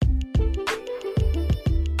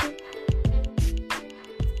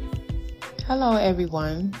Hello,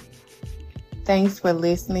 everyone. Thanks for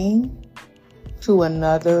listening to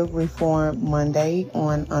another Reform Monday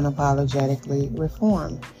on Unapologetically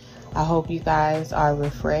Reformed. I hope you guys are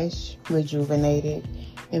refreshed, rejuvenated,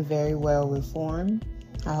 and very well reformed.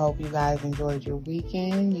 I hope you guys enjoyed your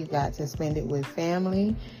weekend. You got to spend it with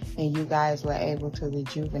family, and you guys were able to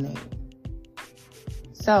rejuvenate.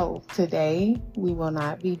 So today we will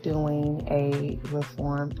not be doing a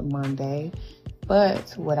Reformed Monday,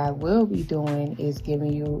 but what I will be doing is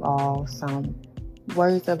giving you all some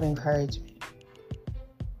words of encouragement.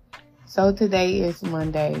 So today is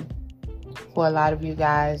Monday. For a lot of you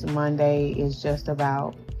guys, Monday is just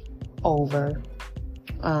about over.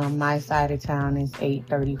 My side of town is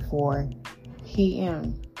 8:34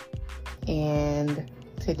 p.m. And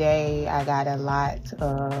today I got a lot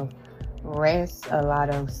of rest, a lot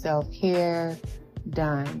of self-care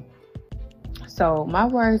done. So my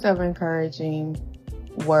words of encouraging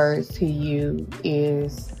words to you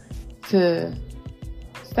is to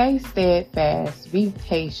stay steadfast, be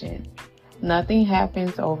patient. Nothing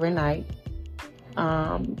happens overnight.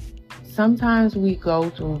 Sometimes we go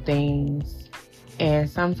through things and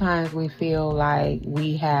sometimes we feel like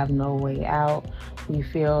we have no way out. We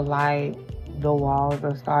feel like the walls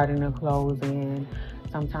are starting to close in.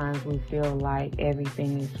 Sometimes we feel like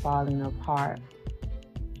everything is falling apart.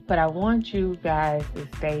 But I want you guys to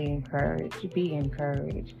stay encouraged, be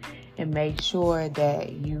encouraged, and make sure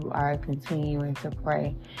that you are continuing to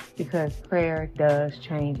pray, because prayer does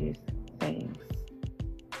change things.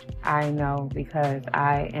 I know, because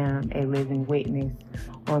I am a living witness.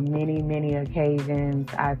 On many, many occasions,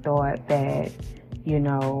 I thought that,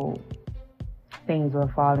 things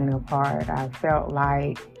were falling apart. I felt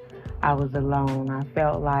like I was alone. I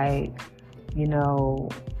felt like,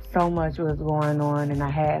 so much was going on and I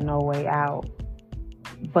had no way out.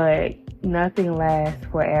 But nothing lasts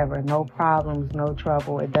forever. No problems, no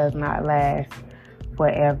trouble. It does not last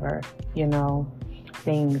forever.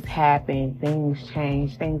 Things happen, things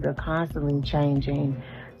change, things are constantly changing,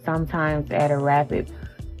 sometimes at a rapid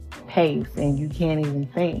pace and you can't even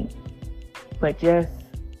think. But just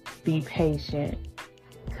be patient,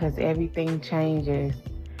 because everything changes.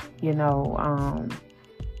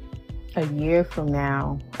 A year from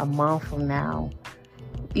now, a month from now,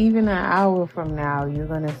 even an hour from now, you're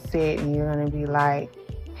going to sit and you're going to be like,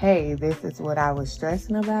 hey, this is what I was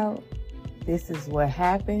stressing about. This is what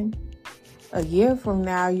happened. A year from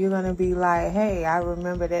now, you're going to be like, hey, I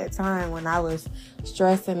remember that time when I was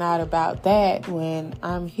stressing out about that, when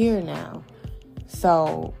I'm here now.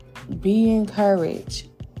 So be encouraged.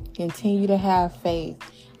 Continue to have faith.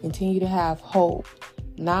 Continue to have hope.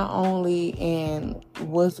 Not only in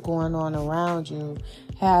what's going on around you,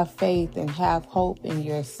 have faith and have hope in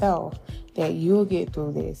yourself that you'll get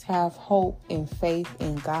through this. Have hope and faith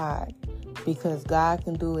in God, because God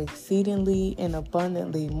can do exceedingly and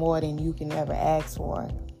abundantly more than you can ever ask for.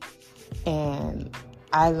 And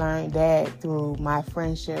I learned that through my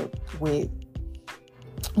friendship with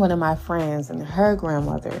one of my friends and her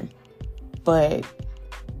grandmother. But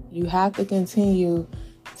you have to continue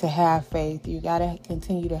to have faith. You got to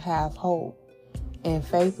continue to have hope. And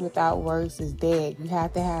faith without works is dead. You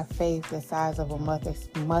have to have faith the size of a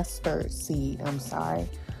mustard seed.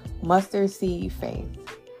 Mustard seed faith.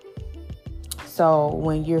 So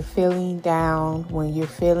when you're feeling down, when you're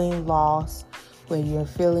feeling lost, when you're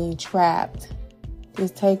feeling trapped,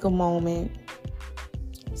 just take a moment,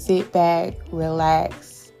 sit back,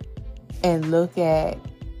 relax, and look at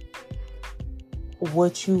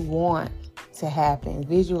what you want to happen.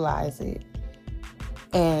 Visualize it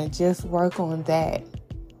and just work on that.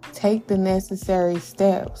 Take the necessary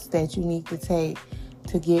steps that you need to take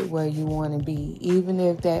to get where you want to be, even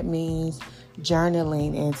if that means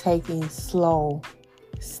journaling and taking slow,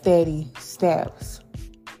 steady steps.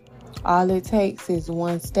 All it takes is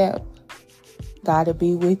one step. God to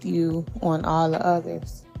be with you on all the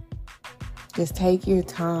others. Just take your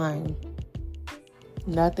time.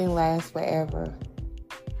 Nothing lasts forever.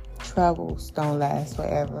 Troubles don't last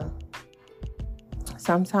forever.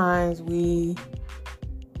 Sometimes we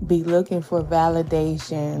be looking for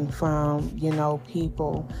validation from,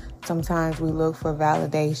 people. Sometimes we look for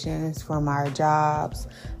validations from our jobs.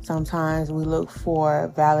 Sometimes we look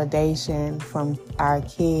for validation from our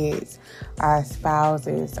kids, our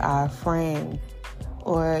spouses, our friends,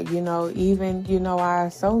 or, even, our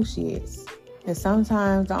associates. And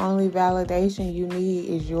sometimes the only validation you need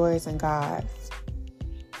is yours and God's.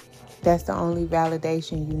 That's the only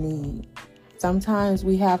validation you need. Sometimes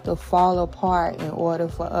we have to fall apart in order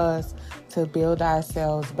for us to build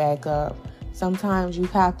ourselves back up. Sometimes you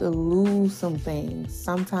have to lose some things.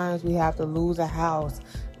 Sometimes we have to lose a house,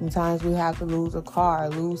 Sometimes we have to lose a car,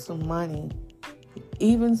 lose some money,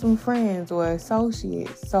 even some friends or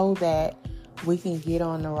associates, so that we can get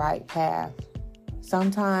on the right path.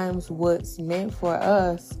 Sometimes what's meant for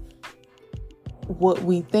us, what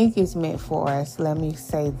we think is meant for us, let me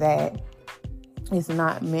say that, is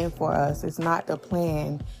not meant for us. It's not the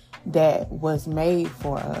plan that was made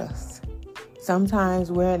for us.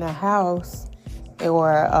 Sometimes we're in a house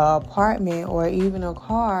or an apartment or even a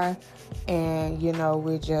car, and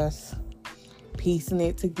we're just piecing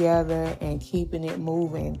it together and keeping it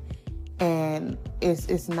moving, and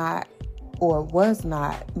it's not or was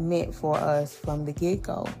not meant for us from the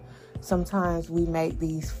get-go. Sometimes we make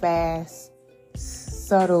these fast,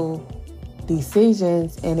 subtle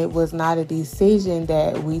decisions, and it was not a decision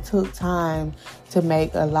that we took time to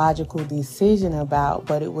make a logical decision about,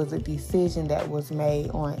 but it was a decision that was made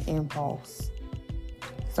on impulse.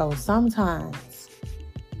 So sometimes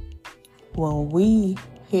when we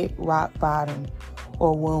hit rock bottom,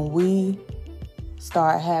 or when we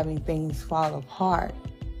start having things fall apart,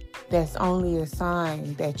 that's only a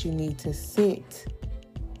sign that you need to sit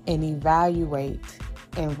and evaluate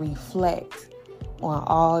and reflect on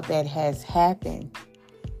all that has happened.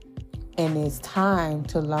 And it's time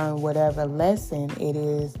to learn whatever lesson it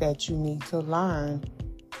is that you need to learn,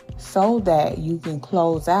 so that you can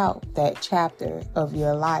close out that chapter of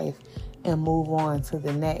your life and move on to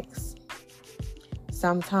the next.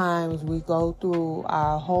 Sometimes we go through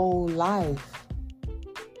our whole life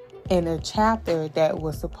in a chapter that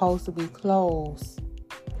was supposed to be closed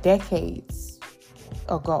decades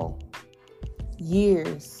ago,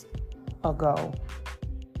 years ago.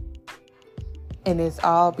 And it's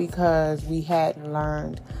all because we hadn't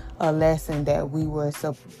learned a lesson that we were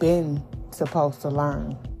been supposed to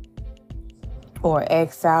learn, or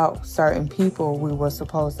X out certain people we were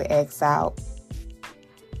supposed to X out.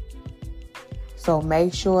 So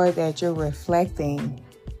make sure that you're reflecting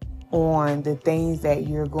on the things that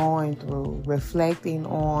you're going through, reflecting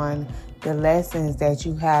on the lessons that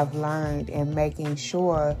you have learned, and making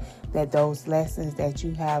sure that those lessons that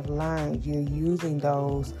you have learned, you're using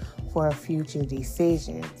those for future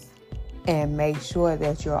decisions. And make sure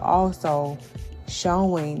that you're also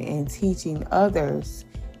showing and teaching others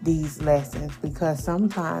these lessons, because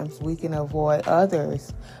sometimes we can avoid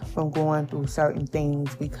others from going through certain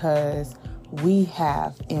things because we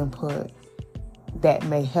have input that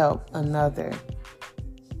may help another.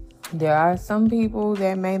 There are some people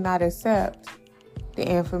that may not accept the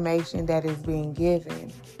information that is being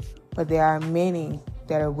given, but there are many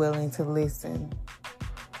that are willing to listen.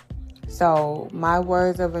 So my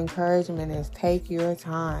words of encouragement is take your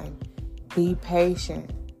time, be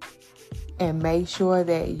patient, and make sure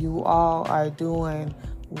that you all are doing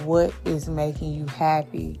what is making you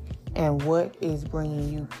happy and what is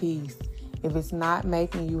bringing you peace. If it's not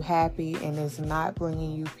making you happy and it's not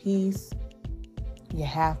bringing you peace, you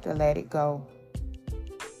have to let it go.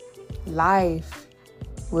 Life,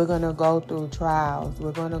 we're going to go through trials.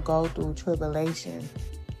 We're going to go through tribulation.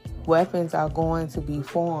 Weapons are going to be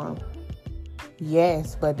formed.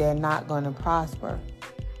 Yes, but they're not going to prosper.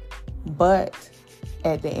 But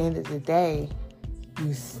at the end of the day,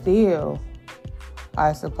 you still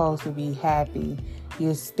are supposed to be happy.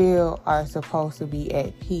 You still are supposed to be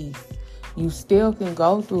at peace. You still can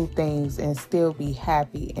go through things and still be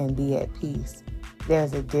happy and be at peace.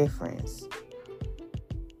 There's a difference.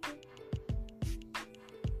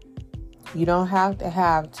 You don't have to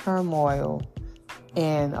have turmoil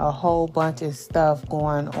and a whole bunch of stuff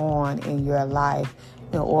going on in your life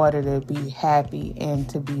in order to be happy and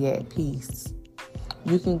to be at peace.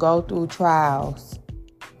 You can go through trials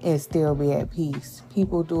and still be at peace.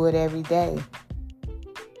 People do it every day.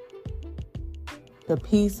 The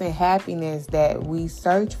peace and happiness that we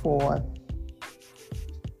search for,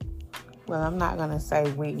 well, I'm not going to say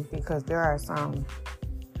we, because there are some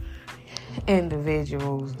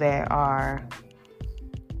individuals that are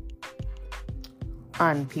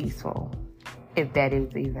unpeaceful, if that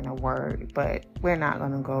is even a word, but we're not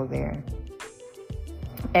going to go there.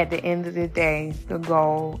 At the end of the day, the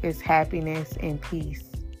goal is happiness and peace.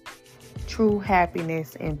 True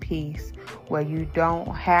happiness and peace, where you don't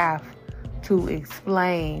have to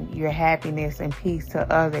explain your happiness and peace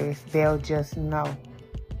to others. They'll just know.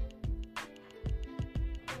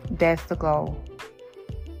 That's the goal.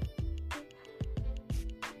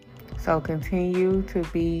 So continue to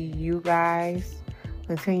be you guys.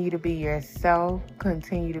 Continue to be yourself.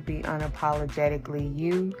 Continue to be unapologetically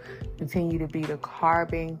you. Continue to be the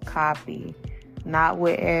carbon copy. Not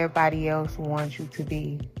what everybody else wants you to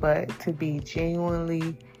be, but to be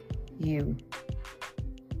genuinely you.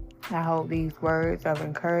 I hope these words of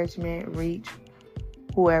encouragement reach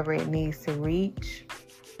whoever it needs to reach.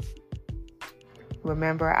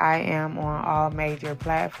 Remember, I am on all major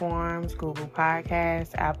platforms: Google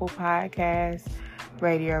Podcasts, Apple Podcasts,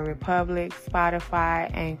 Radio Republic,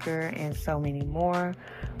 Spotify, Anchor, and so many more.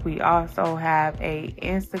 We also have a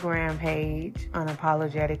Instagram page,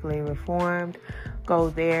 Unapologetically Reformed. Go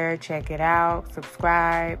there, check it out,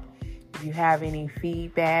 subscribe. If you have any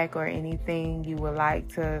feedback or anything you would like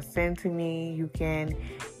to send to me, you can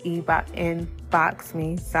inbox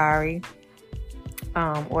me,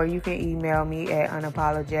 or you can email me at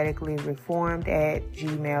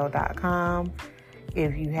unapologeticallyreformed@gmail.com.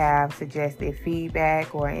 If you have suggested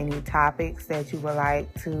feedback or any topics that you would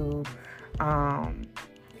like to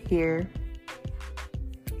hear.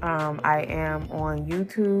 I am on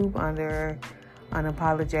YouTube under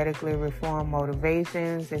Unapologetically Reformed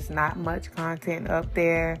Motivations. It's not much content up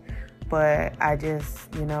there, but I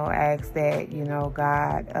just, ask that,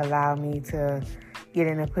 God allow me to get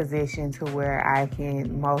in a position to where I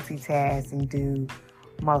can multitask and do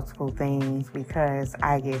multiple things, because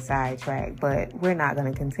I get sidetracked. But we're not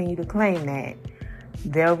going to continue to claim that.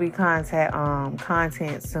 There'll be content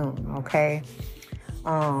soon, okay?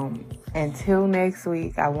 Until next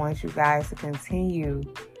week, I want you guys to continue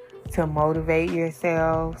to motivate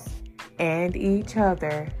yourselves and each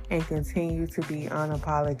other and continue to be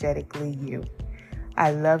unapologetically you.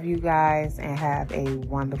 I love you guys and have a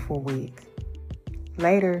wonderful week.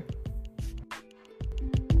 Later.